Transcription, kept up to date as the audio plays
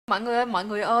Mọi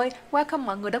người ơi, welcome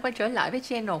mọi người đã quay trở lại với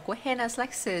channel của Hannah's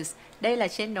Lexis. Đây là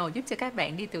channel giúp cho các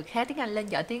bạn đi từ khá tiếng Anh lên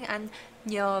giỏi tiếng Anh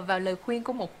nhờ vào lời khuyên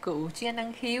của một cựu chuyên Anh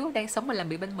năng khiếu đang sống và làm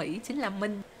việc bên Mỹ, chính là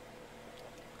Minh.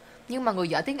 Nhưng mà người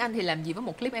giỏi tiếng Anh thì làm gì với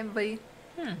một clip MV?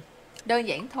 Đơn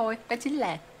giản thôi, đó chính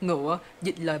là Ngựa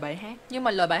dịch lời bài hát. Nhưng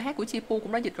mà lời bài hát của Chipu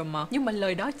cũng đã dịch rồi mà. Nhưng mà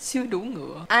lời đó chưa đủ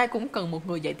ngựa. Ai cũng cần một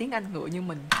người dạy tiếng Anh ngựa như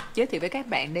mình. Giới thiệu với các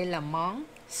bạn, đây là món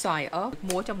xoài ớt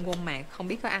mua trong Walmart, không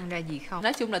biết có ăn ra gì không.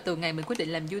 Nói chung là từ ngày mình quyết định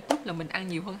làm YouTube là mình ăn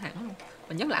nhiều hơn hẳn luôn.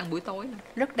 Và nhất là ăn buổi tối nữa.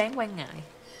 Rất đáng quan ngại.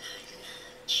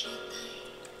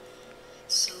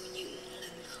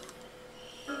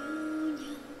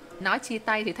 Nói chia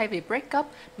tay thì thay vì break up,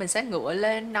 mình sẽ ngựa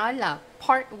lên nói là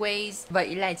part ways.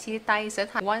 Vậy là chia tay sẽ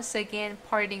thành once again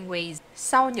parting ways.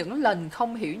 Sau những lần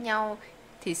không hiểu nhau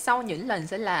thì sau những lần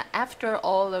sẽ là after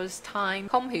all those time.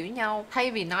 Không hiểu nhau,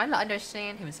 thay vì nói là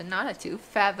understand thì mình sẽ nói là chữ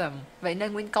fathom. Vậy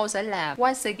nên nguyên câu sẽ là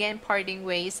once again parting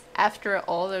ways. After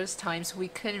all those times we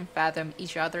couldn't fathom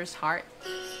each other's heart.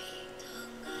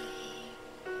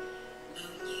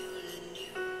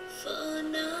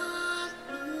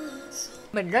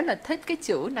 Mình rất là thích cái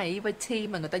chữ naivety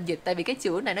mà người ta dịch. Tại vì cái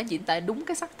chữ này nó diễn tả đúng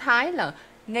cái sắc thái là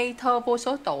ngây thơ vô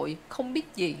số tội, không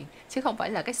biết gì. Chứ không phải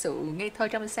là cái sự ngây thơ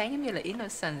trong sáng giống như là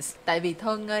innocence. Tại vì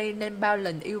thơ ngây nên bao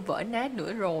lần yêu vỡ nát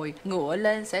nữa rồi. Ngựa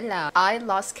lên sẽ là I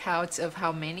lost count of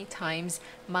how many times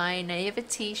my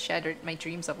naivety shattered my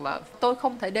dreams of love. Tôi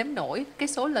không thể đếm nổi cái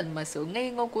số lần mà sự ngây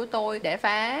ngô của tôi để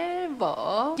phá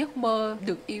vỡ giấc mơ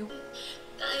được yêu.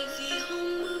 Tại vì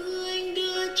hôm mưa anh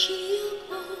đưa chiếc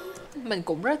mình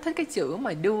cũng rất thích cái chữ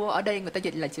mà đưa ở đây người ta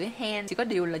dịch là chữ hand, chỉ có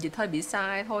điều là dịch hơi bị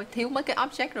sai thôi, thiếu mấy cái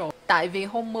object rồi. Tại vì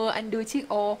hôm mưa anh đưa chiếc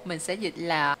ô, mình sẽ dịch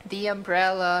là the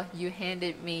umbrella you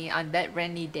handed me on that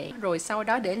rainy day, rồi sau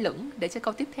đó để lửng để cho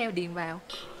câu tiếp theo điền vào.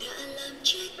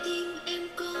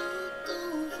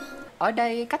 Ở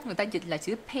đây cách người ta dịch là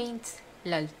chữ paint,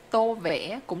 là tô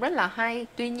vẽ, cũng rất là hay.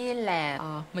 Tuy nhiên là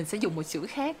mình sẽ dùng một chữ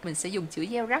khác, mình sẽ dùng chữ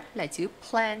gieo rắc là chữ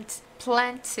plant.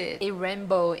 Planted a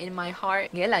rainbow in my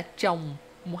heart, nghĩa là trồng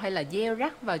hay là gieo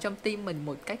rắc vào trong tim mình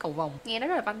một cái cầu vồng. Nghe nó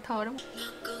rất là văn thơ đúng không?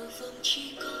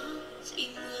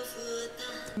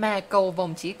 Mà cầu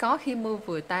vồng chỉ có khi mưa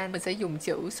vừa tan. Mình sẽ dùng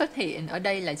chữ xuất hiện ở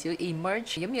đây là chữ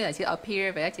emerge, giống như là chữ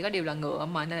appear vậy đó, chỉ có điều là ngựa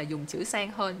mà nên là dùng chữ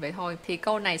sang hơn vậy thôi. Thì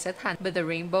câu này sẽ thành but the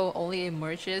rainbow only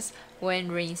emerges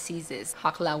when rain ceases,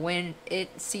 hoặc là when it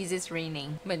ceases raining.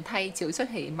 Mình thay chữ xuất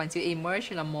hiện bằng chữ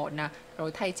emerge là một nè,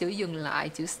 rồi thay chữ dừng lại,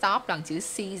 chữ stop bằng chữ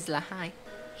cease là hai.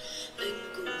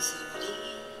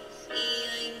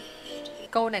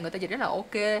 Câu này người ta dịch rất là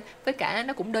ok, với cả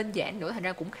nó cũng đơn giản nữa, thành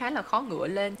ra cũng khá là khó ngựa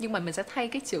lên. Nhưng mà mình sẽ thay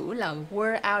cái chữ là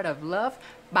were out of love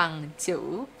bằng chữ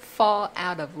fall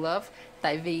out of love.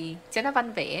 Tại vì cho nó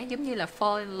văn vẻ, giống như là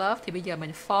fall in love thì bây giờ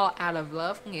mình fall out of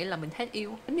love, nghĩa là mình hết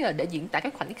yêu. Giống như là để diễn tả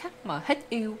cái khoảnh khắc mà hết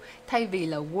yêu. Thay vì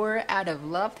là were out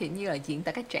of love thì như là diễn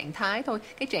tả cái trạng thái thôi.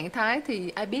 Cái trạng thái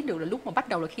thì ai biết được là lúc mà bắt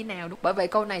đầu là khi nào đúng. Bởi vậy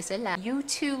câu này sẽ là you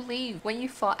too leave when you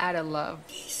fall out of love.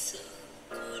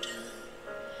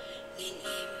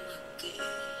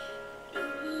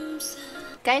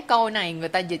 Cái câu này người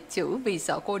ta dịch chữ vì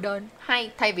sợ cô đơn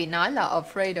hay, thay vì nói là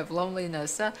afraid of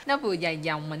loneliness á, nó vừa dài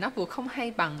dòng mà nó vừa không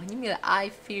hay bằng, giống như là I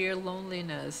fear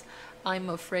loneliness,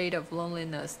 I'm afraid of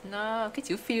loneliness. Cái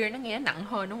chữ fear nó nghe nặng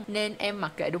hơn đúng không? Nên em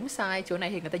mặc kệ đúng sai. Chỗ này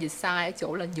thì người ta dịch sai ở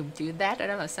chỗ là dùng chữ that ở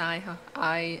đó là sai ha.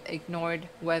 I ignored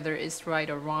whether it's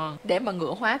right or wrong. Để mà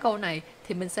ngữ hóa câu này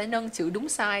thì mình sẽ nâng chữ đúng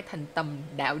sai thành tầm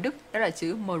đạo đức, đó là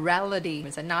chữ morality.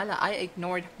 Mình sẽ nói là I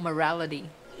ignored morality.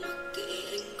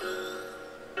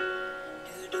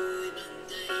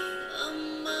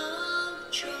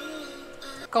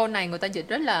 Câu này người ta dịch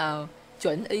rất là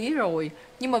chuẩn ý rồi,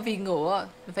 nhưng mà vì ngựa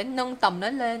mình phải nâng tầm nó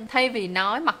lên. Thay vì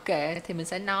nói mặc kệ thì mình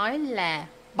sẽ nói là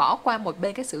bỏ qua một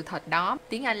bên cái sự thật đó.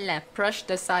 Tiếng Anh là brush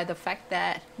aside the fact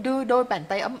that. Đưa đôi bàn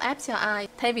tay ấm áp cho ai.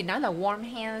 Thay vì nói là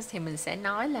warm hands thì mình sẽ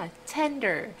nói là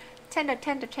tender. Tender,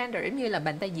 giống như là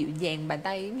bàn tay dịu dàng, bàn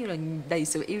tay giống như là đầy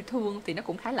sự yêu thương, thì nó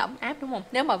cũng khá là ấm áp đúng không?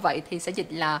 Nếu mà vậy thì sẽ dịch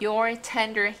là your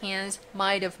tender hands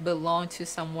might have belonged to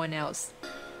someone else.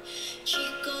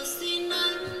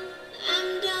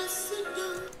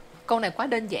 Câu này quá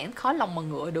đơn giản, khó lòng mà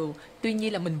ngựa được. Tuy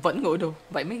nhiên là mình vẫn ngựa được,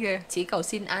 vậy mới ghê. Chỉ cầu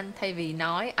xin anh, thay vì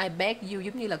nói I beg you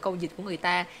giống như là câu dịch của người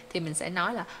ta, thì mình sẽ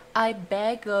nói là I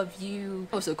beg of you.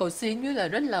 Một sự cầu xin như là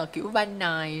rất là kiểu van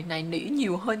nài nỉ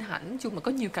nhiều hơn hẳn, chung là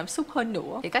có nhiều cảm xúc hơn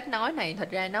nữa. Thì cách nói này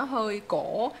thật ra nó hơi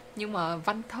cổ, nhưng mà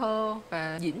văn thơ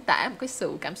và diễn tả một cái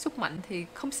sự cảm xúc mạnh thì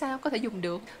không sao, có thể dùng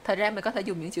được. Thật ra mình có thể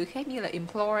dùng những chữ khác như là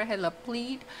implore hay là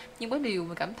plead, nhưng có điều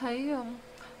mình cảm thấy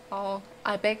Oh,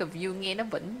 I beg of you nghe nó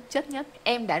vẫn chất nhất.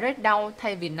 Em đã rất đau,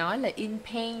 thay vì nói là in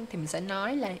pain thì mình sẽ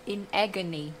nói là in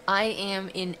agony. I am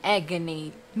in agony.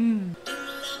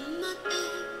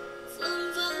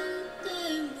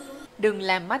 Đừng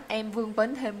làm mắt em vương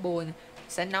vấn thêm buồn.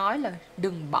 Sẽ nói là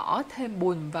đừng bỏ thêm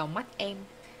buồn vào mắt em.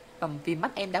 Vì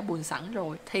mắt em đã buồn sẵn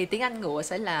rồi. Thì tiếng Anh ngựa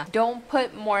sẽ là don't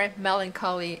put more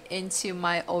melancholy into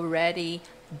my already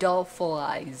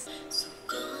doleful eyes.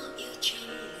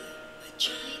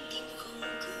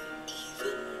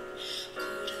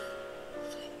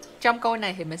 Trong câu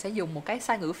này thì mình sẽ dùng một cái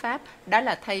sai ngữ pháp, đó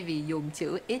là thay vì dùng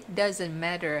chữ it doesn't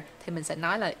matter thì mình sẽ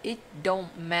nói là it don't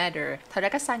matter. Thật ra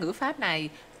cái sai ngữ pháp này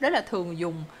rất là thường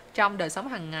dùng trong đời sống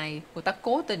hàng ngày. Người ta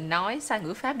cố tình nói sai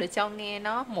ngữ pháp để cho nghe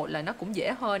nó, một là nó cũng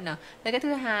dễ hơn nè, cái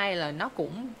thứ hai là nó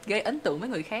cũng gây ấn tượng với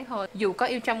người khác hơn. Dù có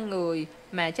yêu trăm người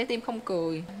mà trái tim không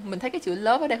cười. Mình thấy cái chữ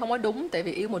love ở đây không có đúng, tại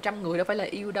vì yêu 100 người đâu phải là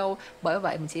yêu đâu. Bởi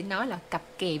vậy mình chỉ nói là cặp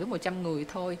kè với 100 người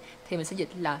thôi. Thì mình sẽ dịch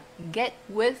là get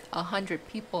with 100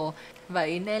 people.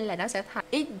 Vậy nên là nó sẽ thành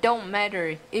it don't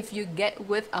matter if you get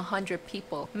with 100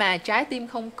 people. Mà trái tim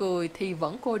không cười thì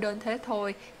vẫn cô đơn thế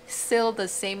thôi. Still the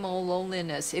same old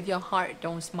loneliness if your heart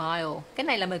don't smile. Cái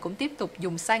này là mình cũng tiếp tục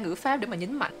dùng sai ngữ pháp để mà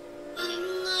nhấn mạnh.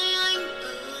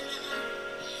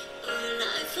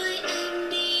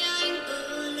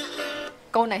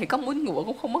 Câu này thì có muốn ngựa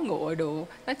cũng không có ngựa được.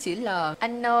 Nó chỉ là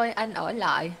anh ơi anh ở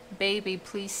lại, baby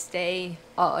please stay.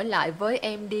 Ở lại với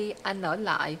em đi, anh ở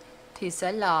lại. Thì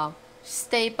sẽ là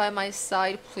stay by my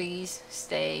side please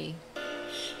stay.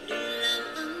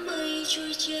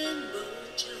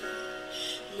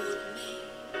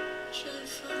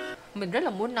 Mình rất là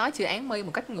muốn nói chữ áng mây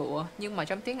một cách ngựa, nhưng mà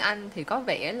trong tiếng Anh thì có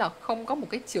vẻ là không có một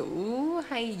cái chữ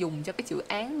hay dùng cho cái chữ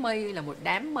áng mây là một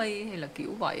đám mây hay là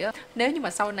kiểu vậy á. Nếu như mà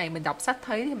sau này mình đọc sách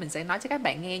thấy thì mình sẽ nói cho các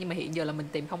bạn nghe, nhưng mà hiện giờ là mình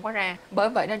tìm không có ra. Bởi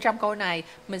vậy nên trong câu này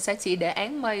mình sẽ chỉ để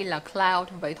áng mây là cloud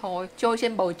vậy thôi, trôi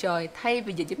trên bầu trời. Thay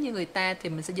vì dịch giống như người ta thì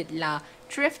mình sẽ dịch là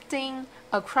drifting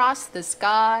across the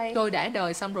sky. Trôi đã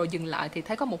đời xong rồi dừng lại thì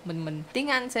thấy có một mình. Tiếng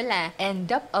Anh sẽ là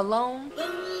end up alone.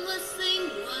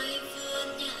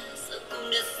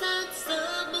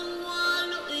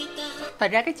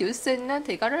 Thật ra cái chữ xinh á,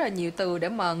 thì có rất là nhiều từ để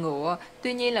mà ngựa.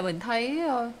 Tuy nhiên là mình thấy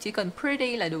chỉ cần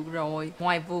pretty là được rồi.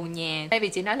 Ngoài vườn nhà. Thay vì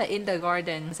chỉ nói là in the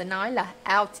garden, sẽ nói là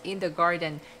out in the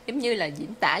garden. Giống như là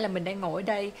diễn tả là mình đang ngồi ở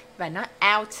đây, và nó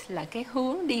out là cái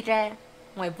hướng đi ra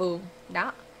ngoài vườn.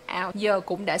 Đó. Out. Giờ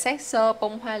cũng đã sát sơ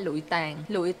bông hoa lụi tàn.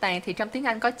 Lụi tàn thì trong tiếng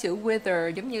Anh có chữ wither,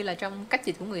 giống như là trong cách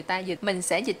dịch của người ta dịch. Mình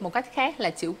sẽ dịch một cách khác là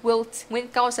chữ wilt. Nguyên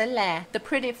câu sẽ là the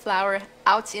pretty flower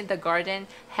out in the garden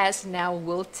has now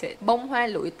wilted. Bông hoa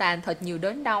lụi tàn thật nhiều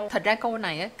đớn đau. Thật ra câu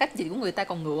này á, cách dịch của người ta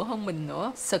còn ngựa hơn mình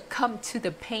nữa. Succumb to the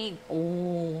pain.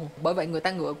 Bởi vậy người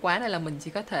ta ngựa quá nên là mình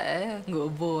chỉ có thể ngựa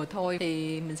vừa thôi.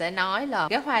 Thì mình sẽ nói là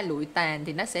cái hoa lụi tàn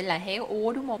thì nó sẽ là héo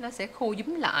úa đúng không? Nó sẽ khô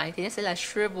dúm lại thì nó sẽ là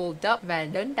shriveled up, và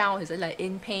đớn đau thì sẽ là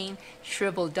in pain,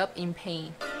 shriveled up in pain.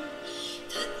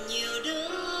 Thật nhiều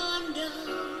đớn đau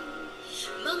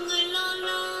mà người lo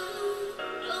lắng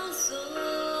đâu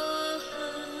rồi.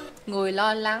 Người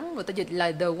lo lắng, người ta dịch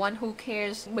là the one who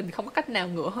cares. Mình không có cách nào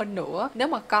ngựa hơn nữa. Nếu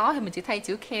mà có thì mình chỉ thay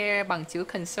chữ care bằng chữ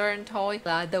concern thôi,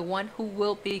 là the one who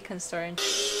will be concerned.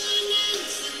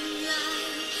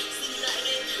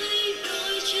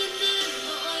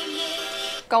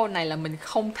 Câu này là mình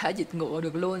không thể dịch ngựa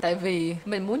được luôn, tại vì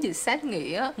mình muốn dịch sát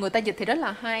nghĩa. Người ta dịch thì rất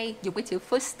là hay, dùng cái chữ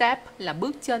footstep là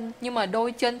bước chân, nhưng mà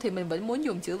đôi chân thì mình vẫn muốn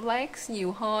dùng chữ legs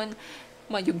nhiều hơn.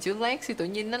 Mà dùng chữ legs thì tự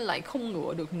nhiên nó lại không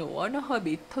ngựa được nữa, nó hơi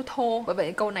bị thô thô. Bởi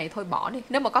vậy câu này thôi bỏ đi.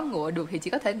 Nếu mà có ngựa được thì chỉ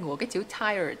có thể ngựa cái chữ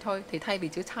tired thôi. Thì thay vì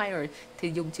chữ tired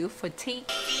thì dùng chữ fatigue.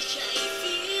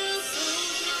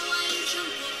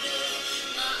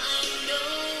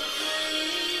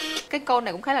 Cái câu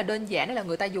này cũng khá là đơn giản, đó là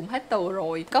người ta dùng hết từ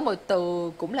rồi. Có một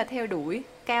từ cũng là theo đuổi,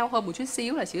 cao hơn một chút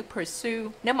xíu là chữ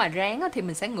pursue. Nếu mà ráng thì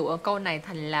mình sẽ ngựa câu này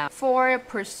thành là for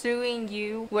pursuing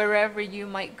you wherever you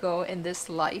might go in this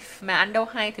life. Mà anh đâu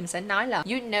hay thì mình sẽ nói là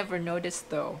you never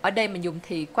noticed though. Ở đây mình dùng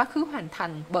thì quá khứ hoàn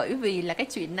thành, bởi vì là cái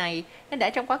chuyện này nó đã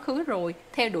trong quá khứ rồi,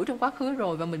 theo đuổi trong quá khứ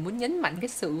rồi, và mình muốn nhấn mạnh cái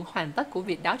sự hoàn tất của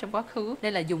việc đó trong quá khứ,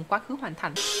 nên là dùng quá khứ hoàn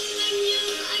thành.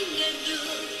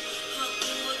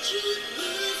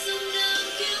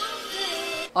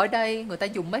 Ở đây người ta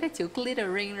dùng mấy cái chữ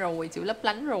glittering rồi, chữ lấp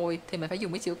lánh rồi, thì mình phải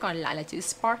dùng cái chữ còn lại là chữ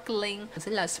sparkling.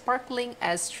 Sẽ là sparkling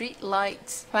as street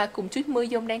lights. Và cùng chút mưa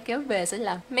dông đang kéo về sẽ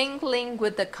là mingling with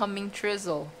the coming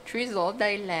drizzle. Drizzle ở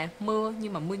đây là mưa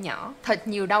nhưng mà mưa nhỏ. Thật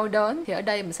nhiều đau đớn thì ở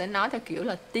đây mình sẽ nói theo kiểu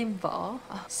là tim vỡ.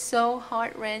 So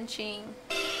heart-wrenching.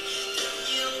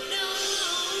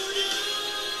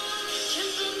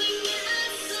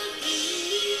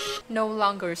 No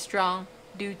longer strong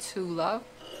due to love.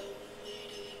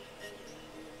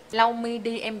 Lau mi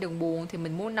đi em đừng buồn thì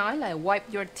mình muốn nói là wipe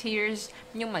your tears,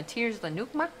 nhưng mà tears là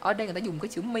nước mắt, ở đây người ta dùng cái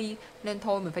chữ mi nên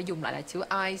thôi mình phải dùng lại là chữ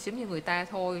eyes giống như người ta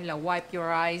thôi, là wipe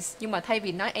your eyes. Nhưng mà thay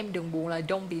vì nói em đừng buồn là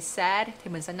don't be sad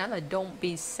thì mình sẽ nói là don't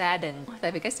be saddened,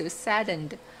 tại vì cái sự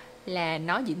saddened là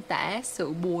nó diễn tả sự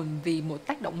buồn vì một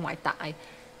tác động ngoại tại,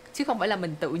 chứ không phải là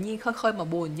mình tự nhiên khơi khơi mà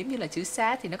buồn, giống như là chữ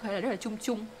sad thì nó có thể là rất là chung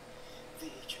chung.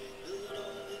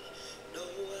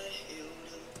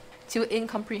 Chữ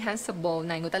incomprehensible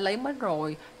này người ta lấy mất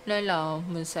rồi, nên là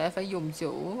mình sẽ phải dùng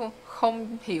chữ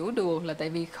không hiểu được, là tại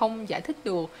vì không giải thích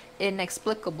được,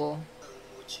 inexplicable.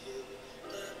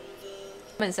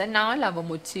 Mình sẽ nói là vào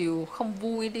một chiều không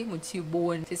vui đi, một chiều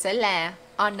buồn thì sẽ là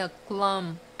on a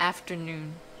glum afternoon.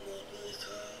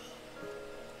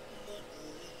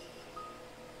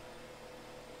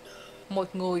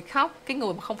 Một người khóc, cái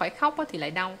người mà không phải khóc thì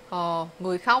lại đau.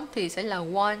 Người khóc thì sẽ là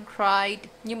one cried,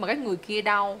 nhưng mà cái người kia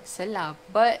đau sẽ là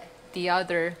but the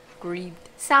other grieved.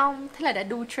 Xong, thế là đã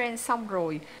do trend xong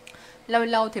rồi. Lâu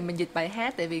lâu thì mình dịch bài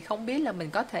hát tại vì không biết là mình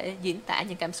có thể diễn tả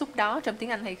những cảm xúc đó trong tiếng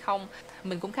Anh hay không.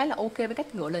 Mình cũng khá là ok với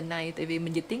cách ngựa lần này, tại vì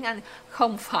mình dịch tiếng Anh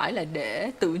không phải là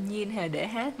để tự nhiên hay là để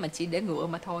hát, mà chỉ để ngựa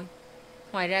mà thôi.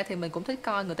 Ngoài ra thì mình cũng thích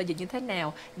coi người ta dịch như thế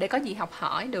nào để có gì học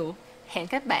hỏi được. Hẹn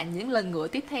các bạn những lần ngựa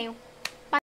tiếp theo.